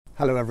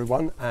Hello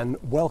everyone and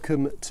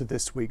welcome to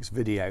this week's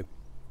video.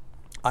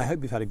 I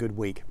hope you've had a good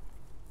week.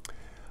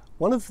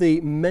 One of the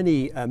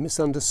many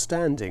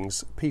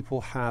misunderstandings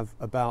people have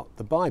about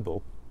the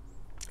Bible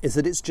is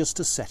that it's just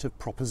a set of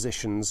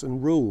propositions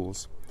and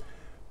rules.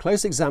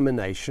 Close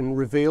examination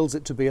reveals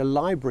it to be a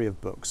library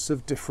of books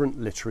of different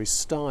literary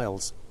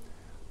styles.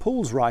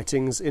 Paul's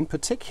writings in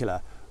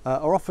particular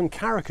are often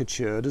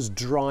caricatured as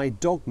dry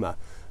dogma,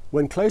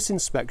 when close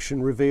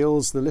inspection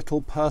reveals the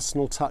little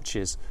personal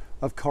touches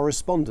of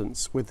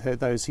correspondence with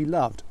those he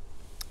loved.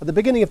 At the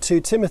beginning of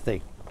 2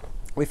 Timothy,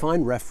 we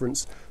find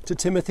reference to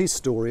Timothy's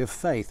story of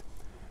faith,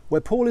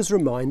 where Paul is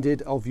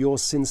reminded of your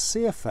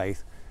sincere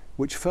faith,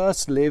 which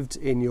first lived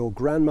in your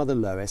grandmother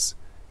Lois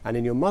and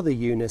in your mother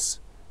Eunice,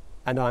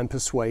 and I am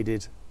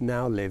persuaded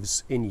now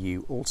lives in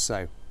you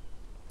also.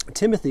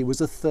 Timothy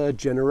was a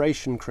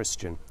third-generation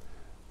Christian.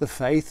 The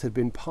faith had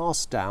been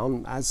passed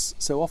down, as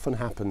so often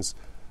happens,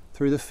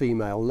 through the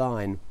female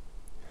line.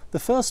 The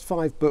first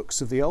 5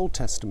 books of the Old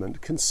Testament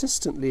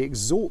consistently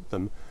exhort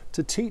them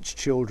to teach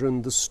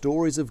children the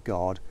stories of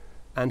God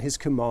and his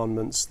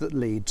commandments that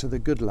lead to the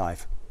good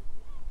life.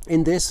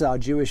 In this, our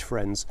Jewish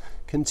friends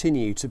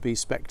continue to be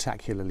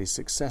spectacularly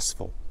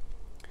successful.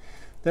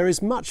 There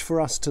is much for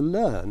us to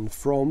learn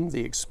from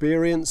the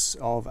experience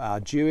of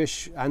our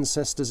Jewish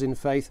ancestors in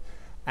faith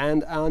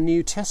and our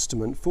New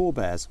Testament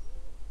forebears.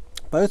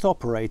 Both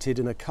operated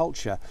in a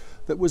culture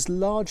that was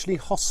largely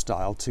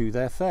hostile to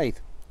their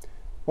faith.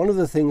 One of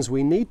the things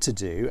we need to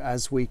do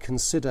as we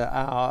consider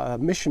our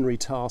missionary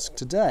task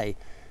today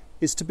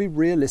is to be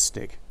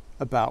realistic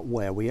about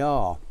where we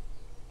are.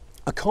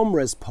 A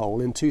Comres poll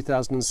in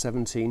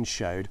 2017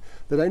 showed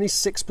that only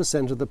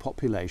 6% of the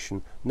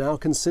population now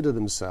consider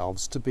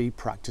themselves to be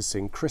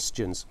practicing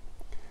Christians.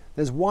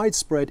 There's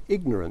widespread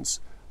ignorance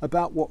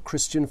about what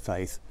Christian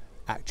faith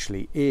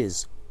actually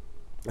is.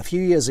 A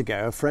few years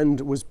ago, a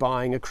friend was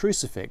buying a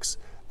crucifix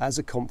as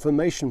a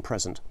confirmation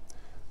present.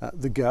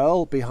 The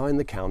girl behind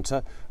the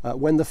counter,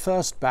 when the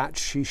first batch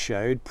she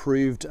showed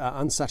proved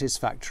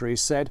unsatisfactory,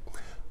 said,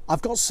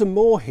 "I've got some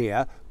more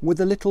here with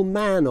a little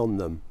man on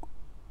them."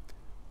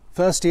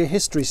 First-year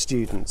history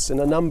students in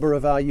a number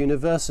of our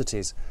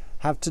universities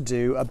have to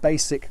do a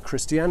basic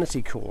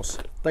Christianity course.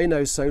 They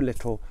know so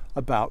little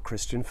about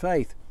Christian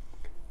faith.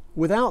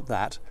 Without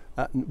that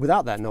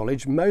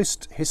knowledge,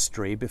 most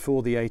history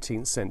before the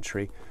 18th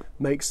century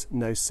makes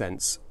no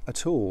sense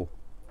at all.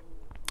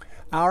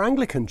 Our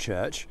Anglican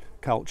Church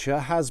culture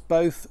has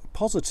both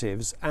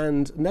positives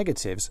and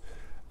negatives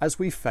as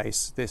we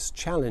face this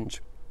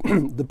challenge.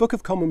 The Book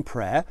of Common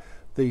Prayer,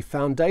 the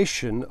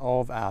foundation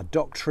of our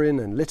doctrine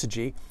and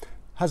liturgy,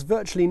 has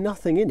virtually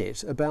nothing in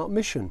it about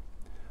mission,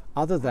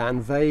 other than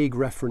vague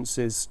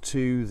references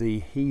to the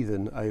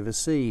heathen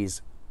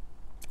overseas.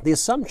 The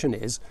assumption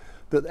is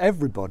that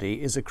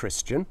everybody is a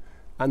Christian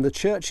and the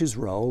Church's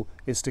role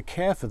is to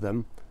care for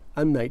them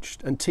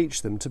and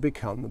teach them to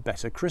become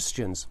better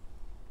Christians.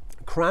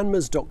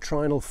 Cranmer's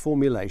doctrinal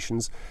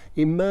formulations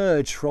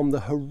emerge from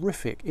the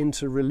horrific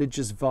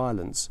interreligious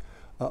violence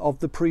of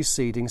the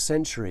preceding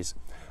centuries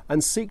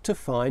and seek to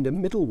find a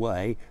middle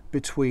way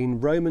between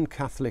Roman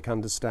Catholic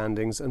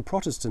understandings and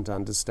Protestant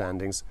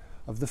understandings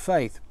of the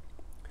faith.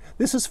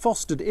 This has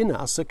fostered in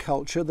us a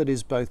culture that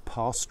is both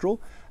pastoral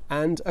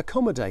and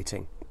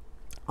accommodating.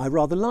 I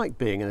rather like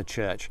being in a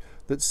church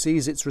that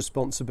sees its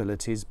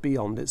responsibilities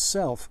beyond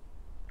itself.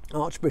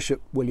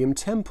 Archbishop William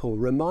Temple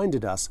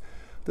reminded us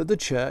that the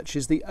Church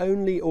is the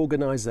only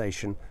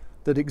organisation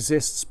that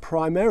exists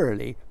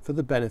primarily for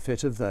the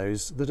benefit of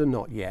those that are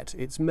not yet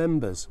its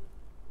members.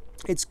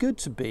 It's good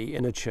to be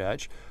in a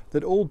church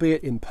that,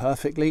 albeit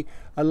imperfectly,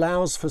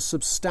 allows for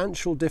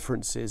substantial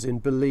differences in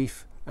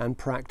belief and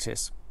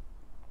practice.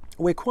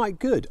 We're quite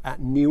good at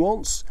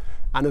nuance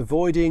and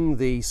avoiding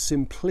the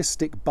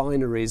simplistic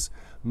binaries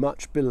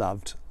much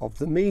beloved of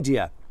the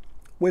media.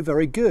 We're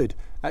very good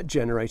at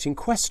generating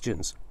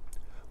questions.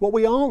 What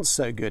we aren't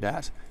so good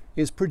at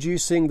is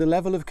producing the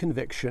level of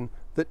conviction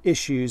that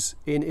issues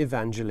in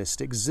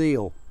evangelistic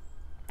zeal.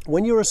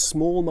 When you're a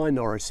small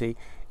minority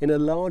in a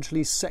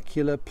largely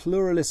secular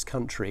pluralist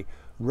country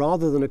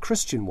rather than a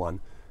Christian one,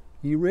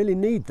 you really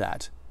need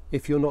that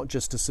if you're not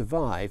just to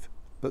survive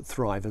but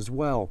thrive as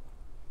well.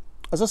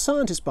 As a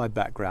scientist by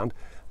background,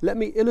 let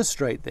me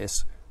illustrate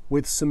this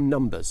with some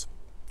numbers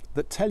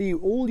that tell you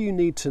all you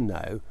need to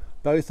know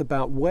both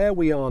about where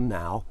we are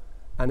now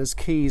and as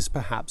keys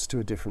perhaps to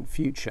a different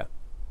future.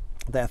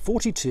 They're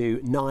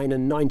 42, 9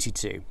 and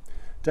 92.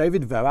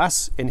 David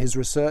Voas, in his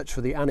research for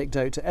the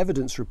Anecdote to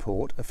Evidence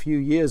report a few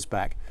years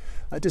back,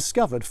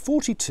 discovered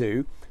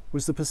 42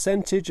 was the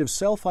percentage of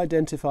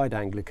self-identified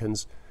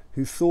Anglicans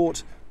who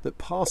thought that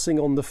passing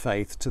on the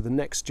faith to the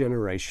next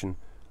generation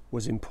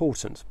was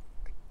important.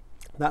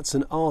 That's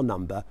an R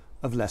number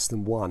of less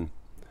than 1.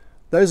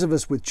 Those of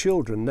us with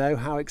children know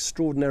how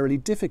extraordinarily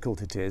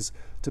difficult it is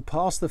to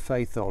pass the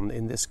faith on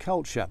in this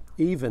culture,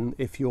 even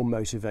if you're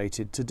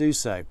motivated to do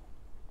so.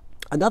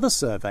 Another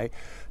survey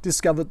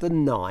discovered that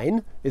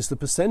 9 is the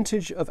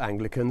percentage of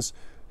Anglicans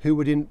who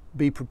would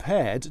be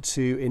prepared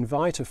to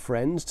invite a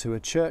friend to a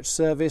church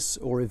service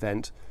or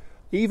event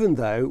even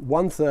though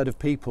 1/3 of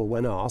people,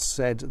 when asked,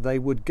 said they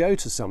would go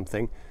to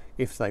something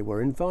if they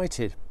were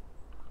invited.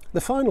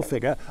 The final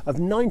figure of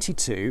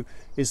 92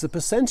 is the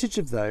percentage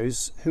of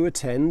those who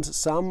attend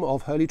some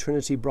of Holy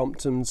Trinity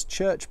Brompton's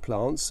church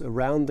plants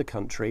around the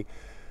country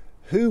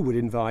who would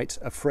invite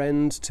a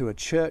friend to a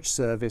church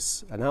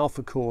service, an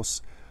Alpha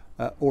course,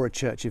 or a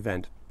church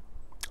event.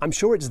 I'm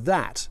sure it's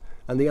that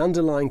and the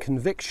underlying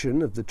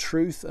conviction of the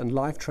truth and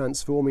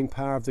life-transforming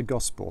power of the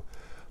gospel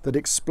that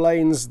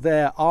explains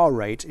their R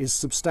rate is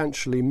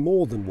substantially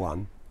more than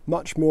 1,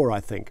 much more, I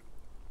think,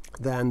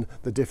 than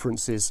the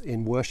differences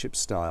in worship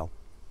style.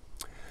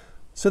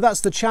 So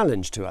that's the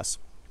challenge to us.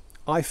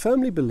 I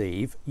firmly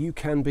believe you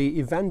can be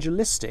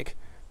evangelistic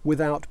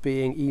without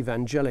being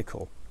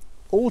evangelical.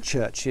 All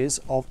churches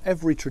of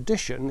every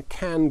tradition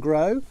can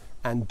grow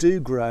and do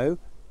grow,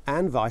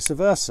 and vice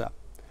versa.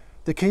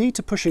 The key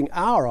to pushing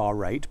our R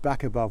rate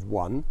back above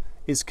 1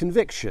 is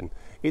conviction.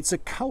 It's a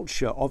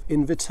culture of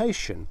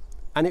invitation,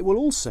 and it will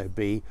also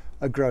be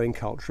a growing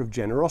culture of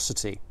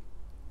generosity.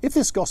 If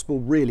this gospel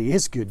really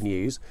is good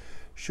news,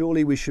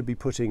 surely we should be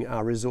putting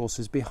our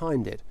resources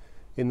behind it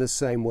in the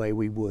same way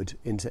we would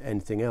into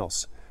anything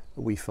else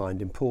we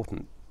find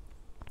important.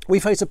 We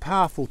face a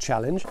powerful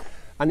challenge,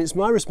 and it's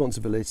my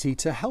responsibility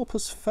to help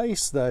us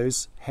face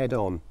those head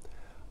on.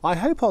 I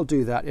hope I'll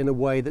do that in a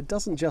way that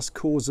doesn't just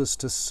cause us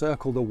to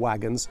circle the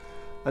wagons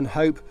and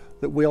hope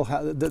that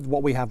that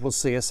what we have will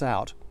see us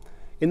out.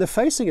 If the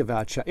facing of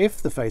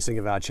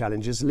our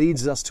challenges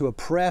leads us to a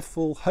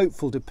prayerful,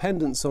 hopeful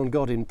dependence on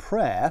God in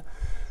prayer,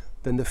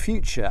 then the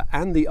future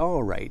and the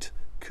R rate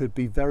could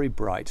be very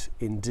bright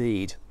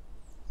indeed.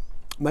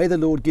 May the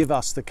Lord give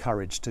us the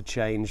courage to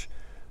change,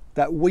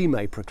 that we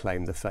may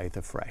proclaim the faith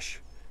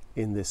afresh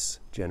in this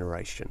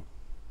generation.